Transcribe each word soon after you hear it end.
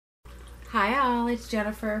Hi all, it's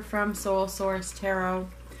Jennifer from Soul Source Tarot,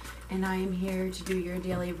 and I am here to do your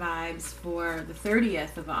daily vibes for the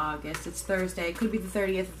 30th of August. It's Thursday. It could be the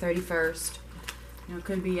 30th or 31st. It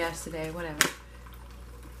could be yesterday, whatever.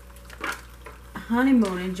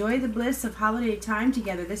 Honeymoon. Enjoy the bliss of holiday time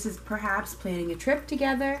together. This is perhaps planning a trip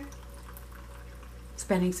together,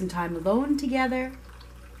 spending some time alone together.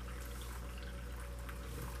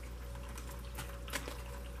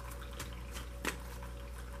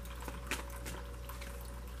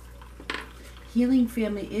 Healing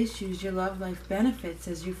family issues, your love life benefits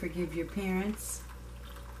as you forgive your parents.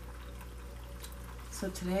 So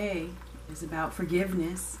today is about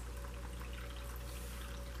forgiveness.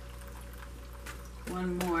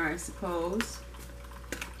 One more, I suppose.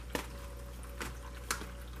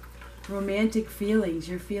 Romantic feelings.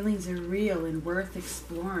 Your feelings are real and worth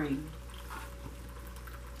exploring.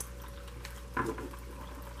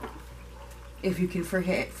 If you can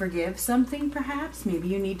forgive something, perhaps. Maybe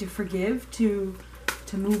you need to forgive to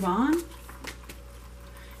move on.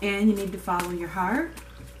 And you need to follow your heart.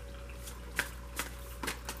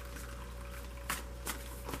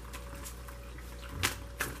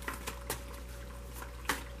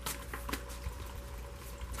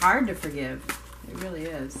 It's hard to forgive. It really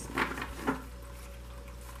is.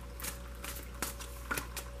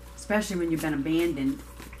 Especially when you've been abandoned.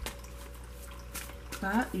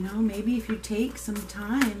 But, maybe if you take some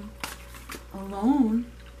time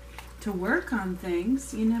alone to work on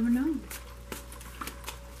things, you never know.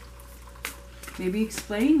 Maybe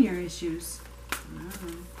explain your issues. I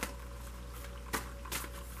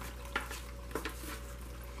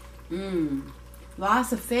don't know.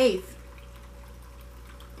 Loss of faith.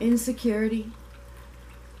 Insecurity.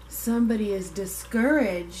 Somebody is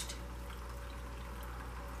discouraged,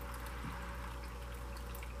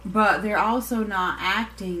 but they're also not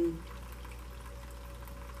acting.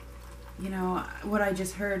 What I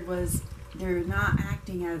just heard was they're not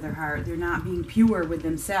acting out of their heart. They're not being pure with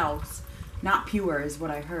themselves. Not pure is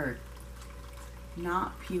what I heard.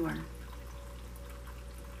 Not pure.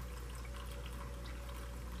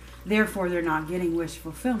 Therefore, they're not getting wish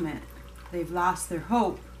fulfillment. They've lost their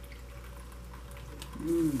hope.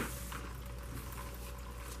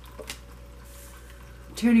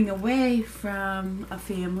 Turning away from a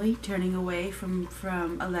family, turning away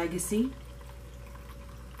from a legacy,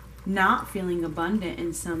 not feeling abundant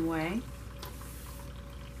in some way,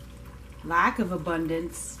 lack of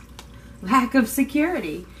abundance, lack of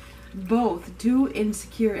security, both too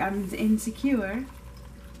insecure. I'm insecure.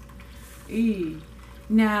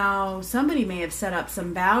 Now, somebody may have set up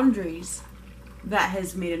some boundaries that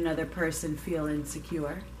has made another person feel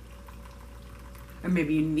insecure, or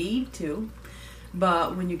maybe you need to.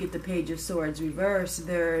 But when you get the Page of Swords reversed,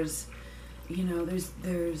 there's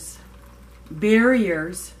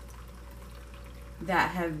barriers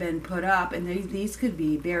that have been put up, and these could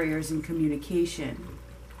be barriers in communication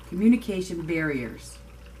barriers.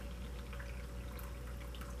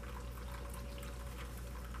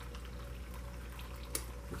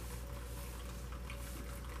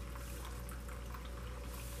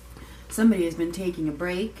 Somebody has been taking a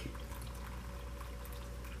break,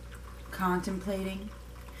 contemplating,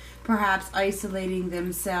 perhaps isolating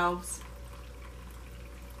themselves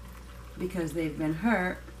because they've been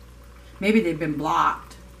hurt. Maybe they've been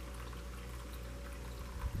blocked.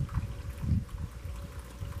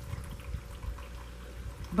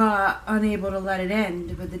 But unable to let it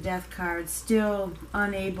end with the Death card. Still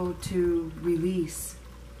unable to release.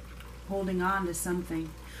 Holding on to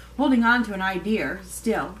something. Holding on to an idea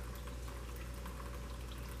still.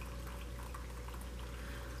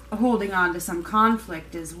 Holding on to some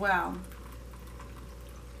conflict as well.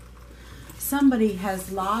 Somebody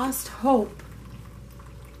has lost hope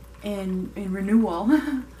in renewal.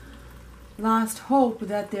 Lost hope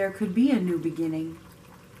that there could be a new beginning.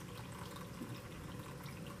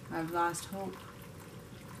 I've lost hope.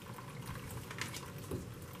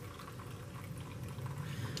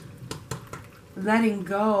 Letting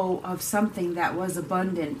go of something that was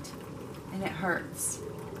abundant, and it hurts.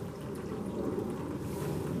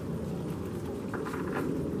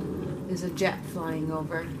 There's a jet flying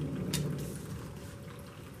over.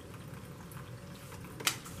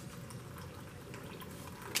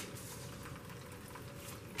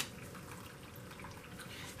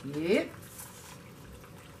 Yep.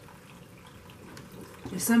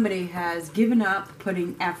 Somebody has given up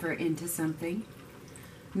putting effort into something,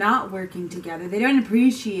 not working together. They don't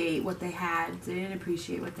appreciate what they had. They didn't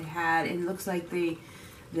appreciate what they had, and it looks like the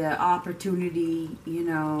opportunity,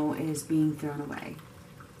 is being thrown away.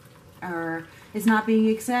 or is not being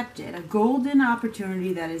accepted. A golden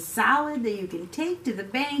opportunity that is solid, that you can take to the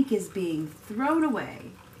bank, is being thrown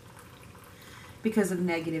away because of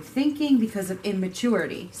negative thinking, because of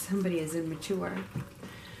immaturity. Somebody is immature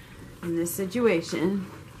in this situation.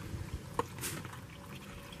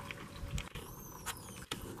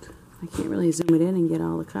 I can't really zoom it in and get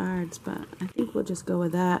all the cards, but I think we'll just go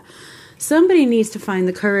with that. Somebody needs to find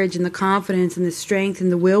the courage and the confidence and the strength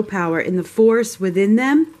and the willpower and the force within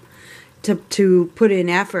them to put in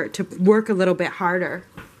effort, to work a little bit harder,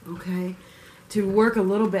 okay? To work a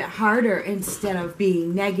little bit harder instead of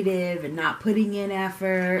being negative and not putting in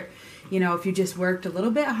effort. You know, if you just worked a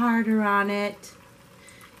little bit harder on it,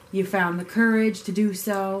 you found the courage to do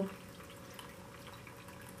so.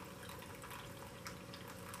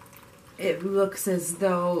 It looks as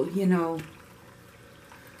though, you know,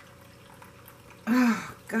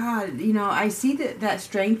 oh God, you know, I see that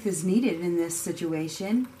strength is needed in this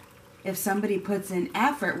situation. If somebody puts in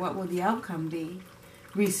effort, what will the outcome be?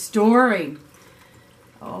 Restoring.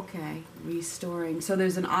 Okay, restoring. So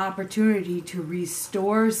there's an opportunity to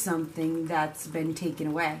restore something that's been taken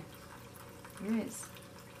away. There is.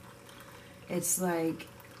 It's like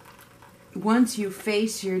once you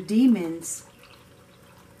face your demons,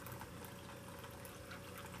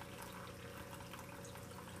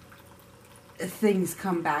 things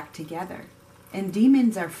come back together. And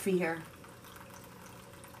demons are fear.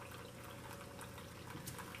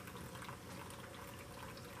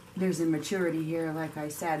 There's immaturity here, like I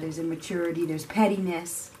said. There's immaturity, there's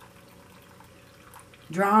pettiness,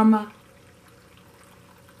 drama.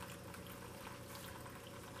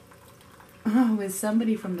 Oh, with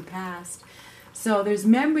somebody from the past. So there's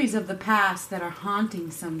memories of the past that are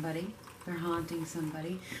haunting somebody. They're haunting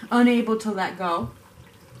somebody. Unable to let go.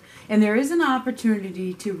 And there is an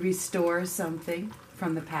opportunity to restore something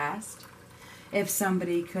from the past. If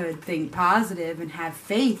somebody could think positive and have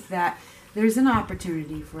faith that there's an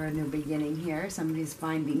opportunity for a new beginning here. Somebody's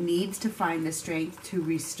needs to find the strength to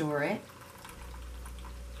restore it.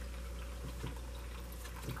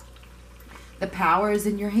 The power is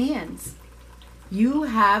in your hands. You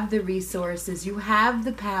have the resources. You have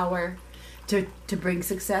the power to bring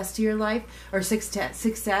success to your life, or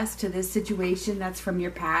success to this situation that's from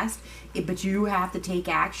your past. But you have to take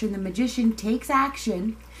action. The magician takes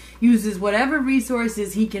action, uses whatever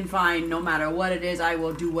resources he can find, no matter what it is. I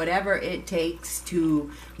will do whatever it takes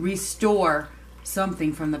to restore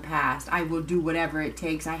something from the past. I will do whatever it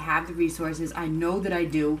takes. I have the resources. I know that I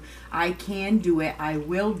do. I can do it. I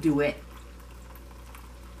will do it.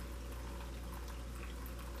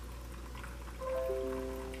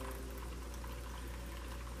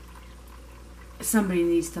 Somebody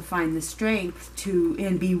needs to find the strength to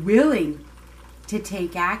and be willing to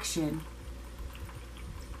take action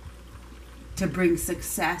to bring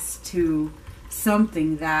success to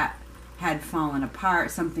something that had fallen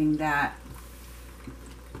apart, something that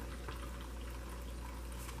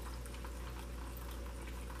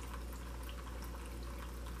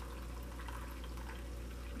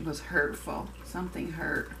was hurtful. Something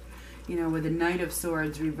hurt. You know, with the Knight of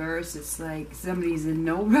Swords reverse, it's like somebody's in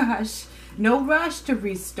no rush to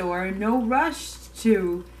restore, no rush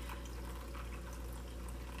to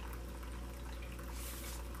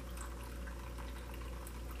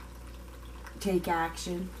take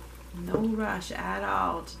action, no rush at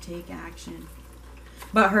all to take action,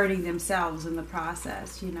 but hurting themselves in the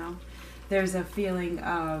process. You know, there's a feeling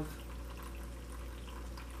of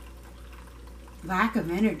lack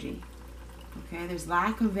of energy. Okay, there's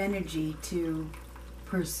lack of energy to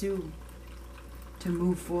pursue, to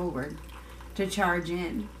move forward, to charge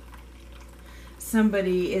in.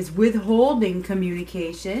 Somebody is withholding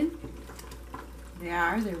communication.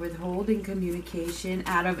 They're withholding communication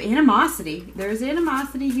out of animosity. There's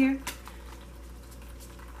animosity here.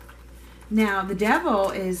 Now, the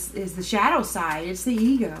devil is the shadow side. It's the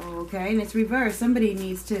ego, okay? And it's reversed. Somebody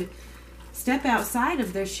needs to step outside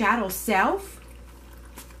of their shadow self.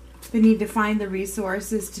 They need to find the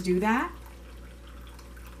resources to do that.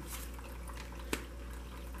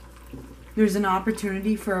 There's an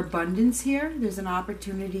opportunity for abundance here. There's an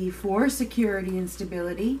opportunity for security and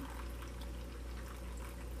stability.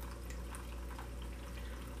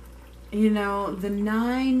 You know, the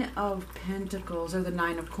Nine of Pentacles, or the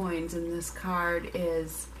Nine of Coins in this card,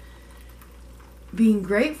 is being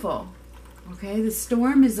grateful. Okay, the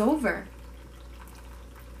storm is over.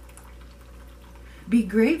 Be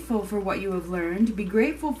grateful for what you have learned. Be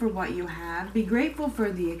grateful for what you have. Be grateful for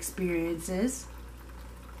the experiences.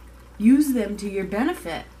 Use them to your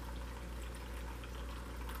benefit.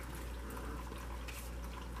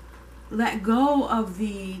 Let go of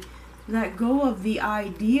the let go of the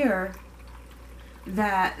idea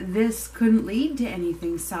that this couldn't lead to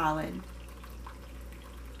anything solid.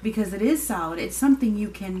 Because it is solid. It's something you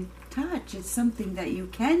can touch. It's something that you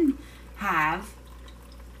can have.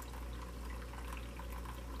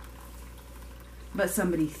 But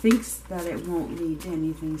somebody thinks that it won't lead to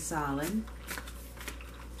anything solid.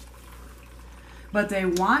 But they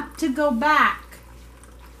want to go back.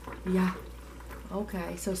 Yeah.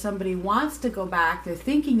 Okay, so somebody wants to go back. They're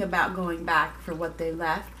thinking about going back for what they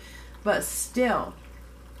left, but still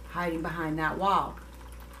hiding behind that wall.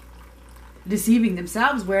 Deceiving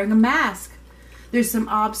themselves, wearing a mask. There's some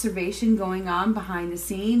observation going on behind the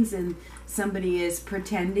scenes, and somebody is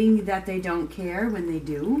pretending that they don't care when they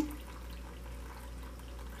do.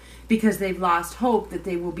 Because they've lost hope that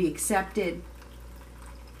they will be accepted.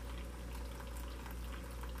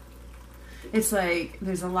 It's like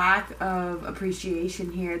there's a lack of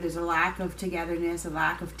appreciation here. There's a lack of togetherness, a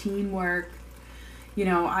lack of teamwork. You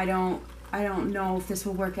know, I don't know if this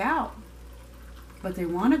will work out. But they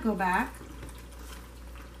want to go back.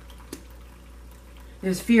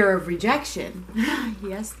 There's fear of rejection.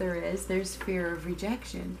 Yes, there is. There's fear of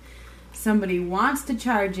rejection. Somebody wants to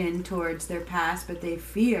charge in towards their past, but they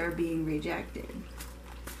fear being rejected.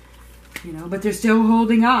 You know, but they're still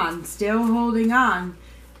holding on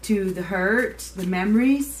to the hurt, the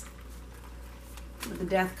memories, with the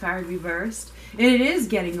death card reversed. And it is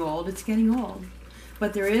getting old. It's getting old.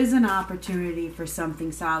 But there is an opportunity for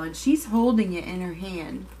something solid. She's holding it in her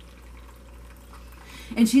hand.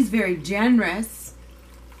 And she's very generous,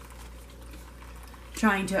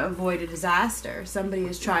 trying to avoid a disaster. Somebody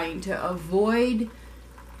is trying to avoid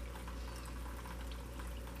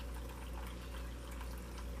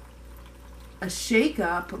a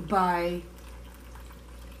shakeup by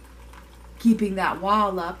keeping that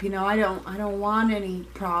wall up. You know, I don't want any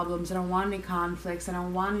problems. I don't want any conflicts. I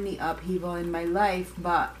don't want any upheaval in my life.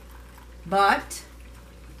 But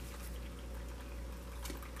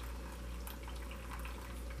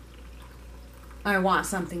I want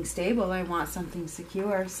something stable. I want something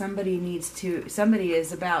secure. Somebody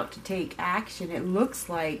is about to take action. It looks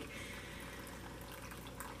like,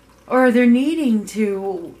 or they're needing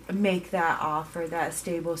to make that offer, that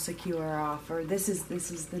stable, secure offer. This is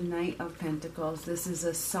the Knight of Pentacles. This is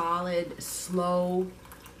a solid, slow,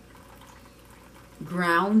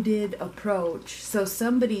 grounded approach. So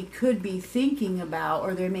somebody could be thinking about,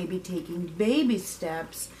 or they may be taking baby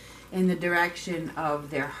steps in the direction of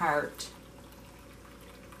their heart.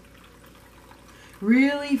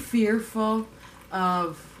 Really fearful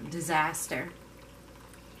of disaster.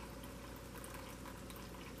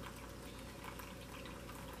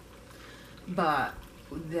 But,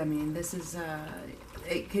 I mean, this is,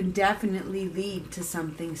 it can definitely lead to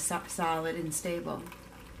something solid and stable.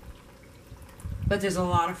 But there's a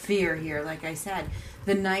lot of fear here, like I said.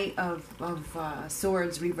 The Knight of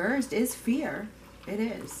Swords reversed is fear. It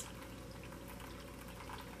is.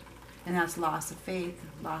 And that's loss of faith,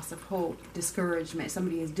 loss of hope, discouragement.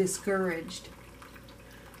 Somebody is discouraged.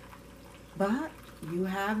 But you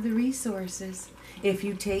have the resources. If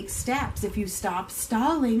you take steps, if you stop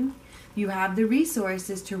stalling, you have the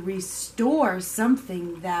resources to restore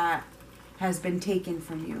something that has been taken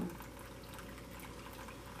from you.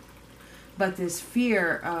 But this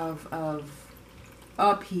fear of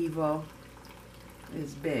upheaval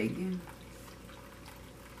is big.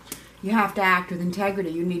 You have to act with integrity.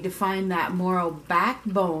 You need to find that moral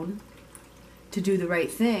backbone to do the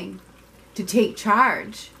right thing, to take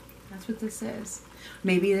charge. That's what this is.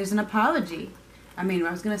 Maybe there's an apology. I mean, I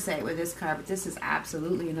was going to say it with this card, but this is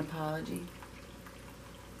absolutely an apology.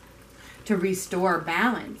 To restore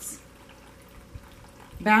balance.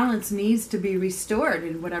 Balance needs to be restored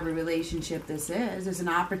in whatever relationship this is. There's an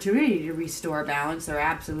opportunity to restore balance. There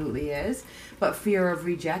absolutely is. But fear of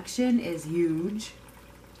rejection is huge.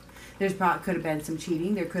 Could have been some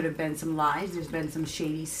cheating. There could have been some lies. There's been some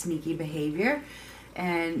shady, sneaky behavior.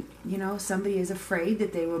 And, you know, somebody is afraid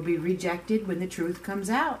that they will be rejected when the truth comes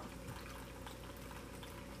out.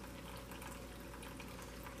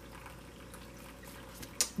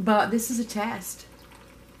 But this is a test.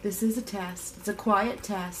 This is a test. It's a quiet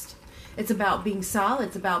test. It's about being solid.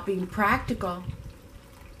 It's about being practical.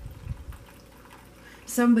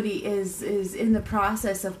 Somebody is in the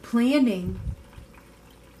process of planning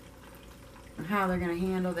how they're going to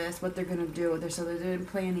handle this, what they're going to do. So they're in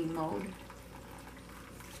planning mode.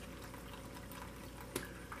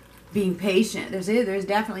 Being patient. There's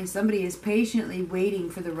definitely somebody is patiently waiting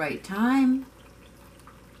for the right time.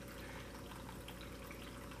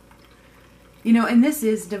 You know, and this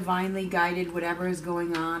is divinely guided. Whatever is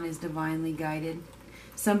going on is divinely guided.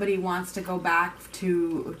 Somebody wants to go back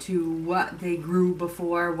to what they grew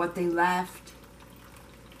before, what they left.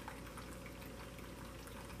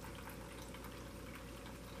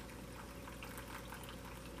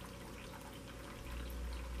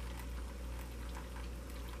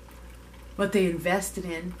 What they invested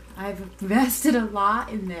in. I've invested a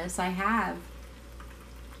lot in this. I have.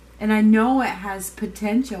 And I know it has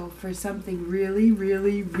potential for something really,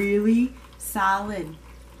 really, really solid.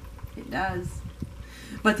 It does.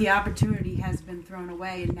 But the opportunity has been thrown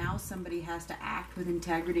away, and now somebody has to act with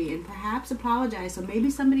integrity and perhaps apologize. So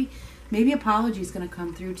maybe apology is going to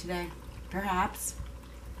come through today. Perhaps.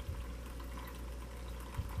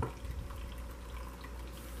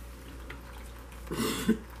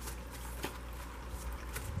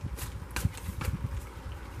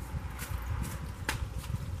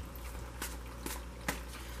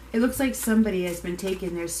 It looks like somebody has been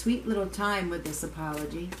taking their sweet little time with this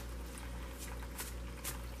apology.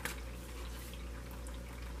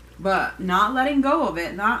 But not letting go of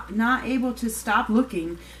it, not able to stop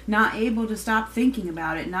looking, not able to stop thinking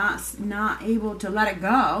about it, not able to let it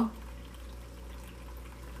go.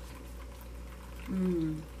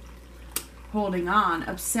 Holding on,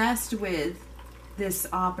 obsessed with this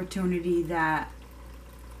opportunity that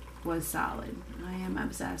was solid. I am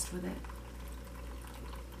obsessed with it.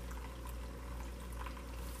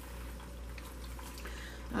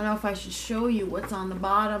 I don't know if I should show you what's on the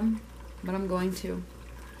bottom, but I'm going to.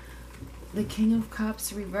 The King of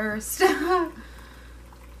Cups reversed.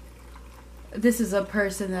 This is a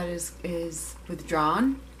person that is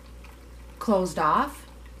withdrawn, closed off,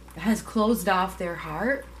 has closed off their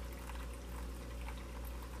heart.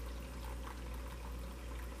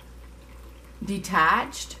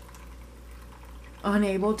 Detached,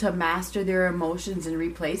 unable to master their emotions and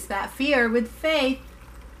replace that fear with faith.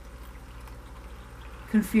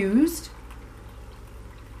 Confused.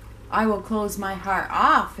 I will close my heart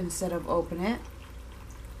off instead of open it.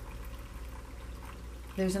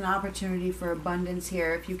 There's an opportunity for abundance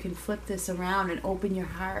here if you can flip this around and open your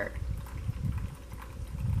heart.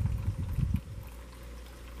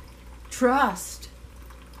 Trust.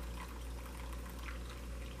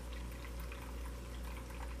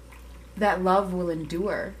 That love will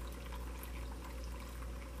endure.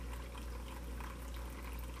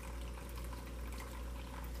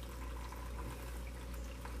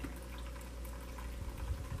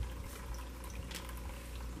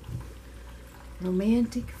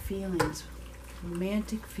 Romantic feelings.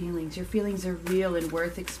 Romantic feelings. Your feelings are real and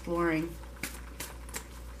worth exploring.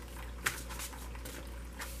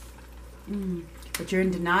 But you're in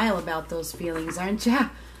denial about those feelings, aren't you?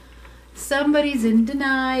 Somebody's in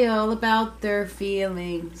denial about their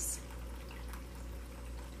feelings.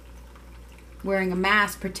 Wearing a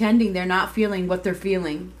mask, pretending they're not feeling what they're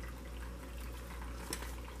feeling.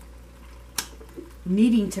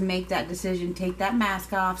 Needing to make that decision, take that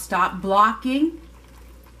mask off, stop blocking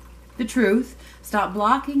the truth, stop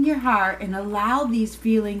blocking your heart, and allow these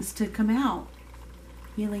feelings to come out.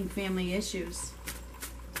 Healing family issues.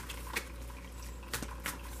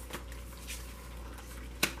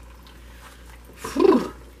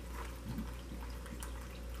 Whew.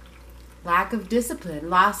 Lack of discipline,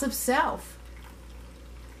 loss of self,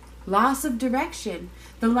 loss of direction,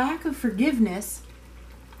 the lack of forgiveness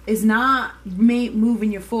is not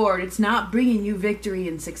moving you forward. It's not bringing you victory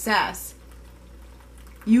and success.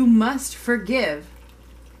 You must forgive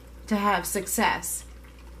to have success.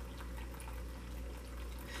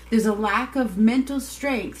 There's a lack of mental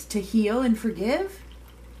strength to heal and forgive.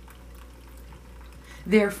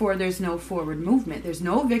 Therefore, there's no forward movement. There's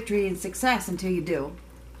no victory and success until you do.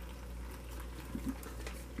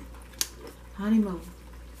 Honeymoon.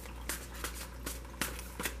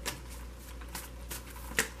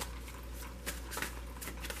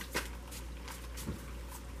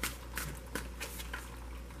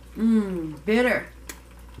 Bitter,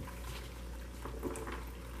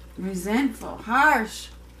 resentful, harsh.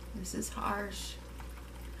 This is harsh.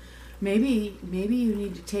 Maybe you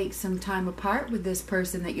need to take some time apart with this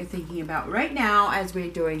person that you're thinking about right now as we're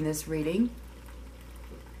doing this reading.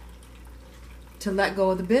 To let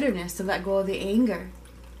go of the bitterness, to let go of the anger.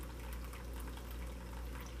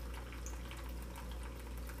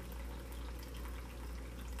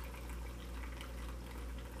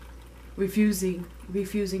 Refusing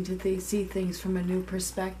to see things from a new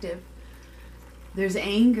perspective. There's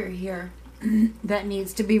anger here that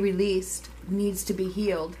needs to be released, needs to be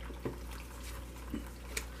healed.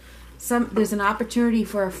 There's an opportunity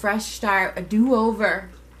for a fresh start, a do-over,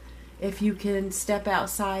 if you can step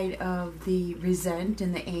outside of the resent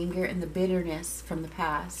and the anger and the bitterness from the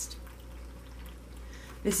past.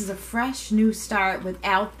 This is a fresh new start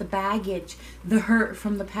without the baggage, the hurt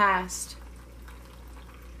from the past.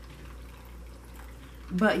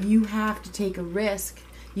 But you have to take a risk.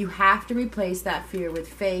 You have to replace that fear with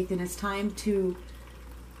faith, and it's time to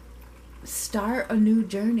start a new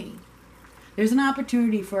journey. There's an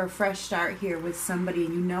opportunity for a fresh start here with somebody,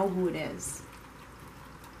 and you know who it is.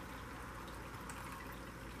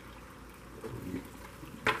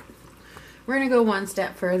 We're going to go one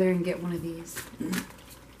step further and get one of these.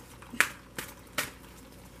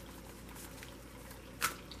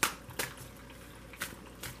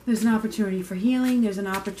 There's an opportunity for healing. There's an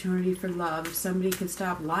opportunity for love. If somebody can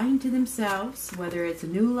stop lying to themselves, whether it's a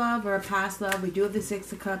new love or a past love. We do have the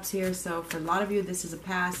Six of Cups here, so for a lot of you, this is a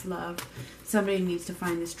past love. Somebody needs to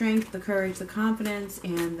find the strength, the courage, the confidence,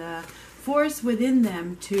 and the force within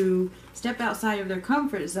them to step outside of their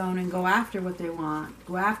comfort zone and go after what they want.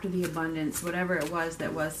 Go after the abundance, whatever it was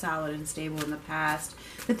that was solid and stable in the past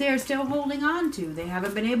that they are still holding on to. They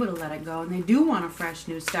haven't been able to let it go, and they do want a fresh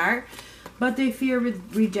new start. But they fear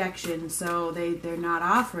rejection, so they're not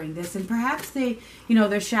offering this. And perhaps they,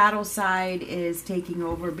 their shadow side is taking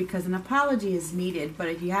over because an apology is needed. But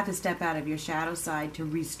if you have to step out of your shadow side to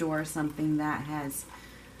restore something that has,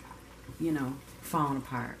 fallen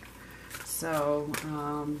apart. So,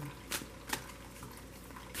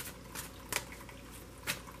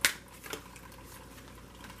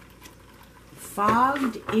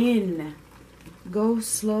 fogged in. Go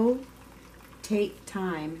slow. Take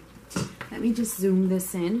time. Let me just zoom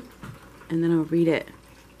this in, and then I'll read it.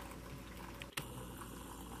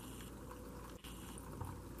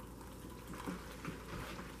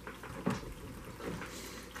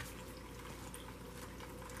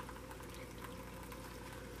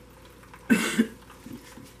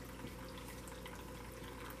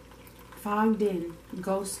 Fogged in.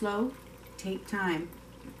 Go slow. Take time.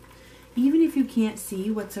 Even if you can't see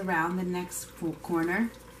what's around the next corner,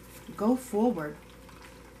 go forward.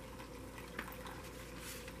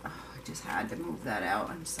 Just had to move that out.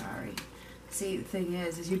 I'm sorry. See, the thing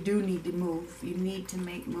is you do need to move. You need to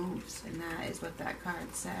make moves, and that is what that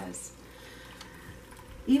card says.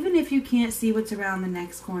 Even if you can't see what's around the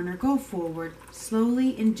next corner, go forward,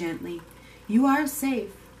 slowly and gently. You are safe.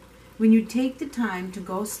 When you take the time to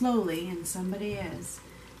go slowly, and somebody is,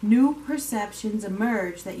 new perceptions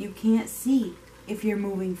emerge that you can't see if you're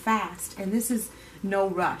moving fast. And this is no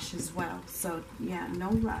rush as well. So, yeah, no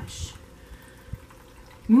rush.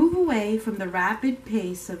 Move away from the rapid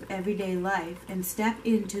pace of everyday life and step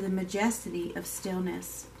into the majesty of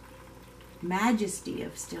stillness. Majesty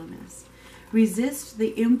of stillness. Resist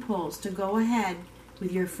the impulse to go ahead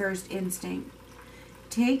with your first instinct.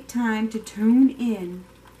 Take time to tune in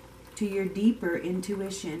to your deeper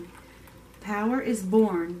intuition. Power is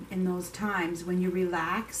born in those times when you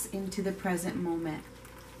relax into the present moment.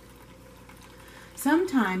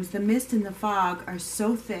 Sometimes the mist and the fog are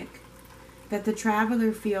so thick that the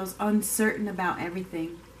traveler feels uncertain about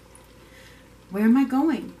everything. Where am I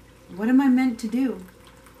going? What am I meant to do?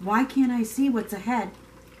 Why can't I see what's ahead?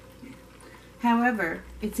 However,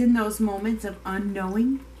 it's in those moments of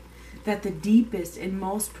unknowing that the deepest and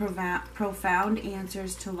most profound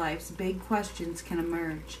answers to life's big questions can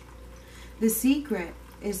emerge. The secret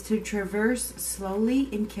is to traverse slowly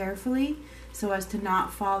and carefully so as to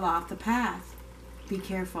not fall off the path. Be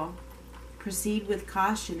careful. Proceed with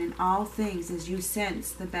caution in all things as you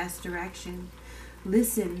sense the best direction.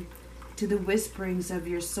 Listen to the whisperings of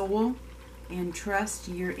your soul and trust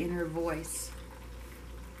your inner voice.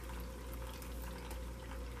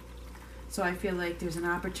 So I feel like there's an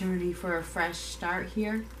opportunity for a fresh start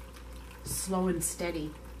here. Slow and steady.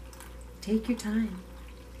 Take your time.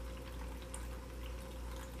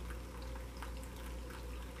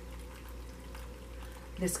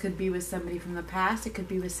 This could be with somebody from the past. It could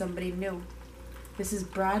be with somebody new. This is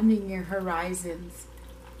broadening your horizons.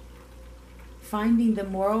 Finding the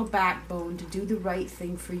moral backbone to do the right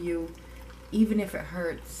thing for you, even if it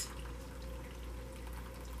hurts.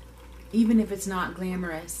 Even if it's not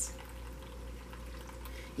glamorous.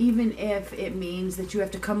 Even if it means that you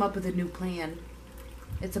have to come up with a new plan.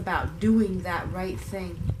 It's about doing that right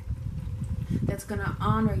thing that's going to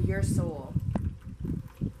honor your soul.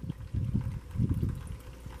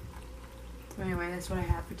 Anyway, that's what I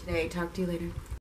have for today. Talk to you later.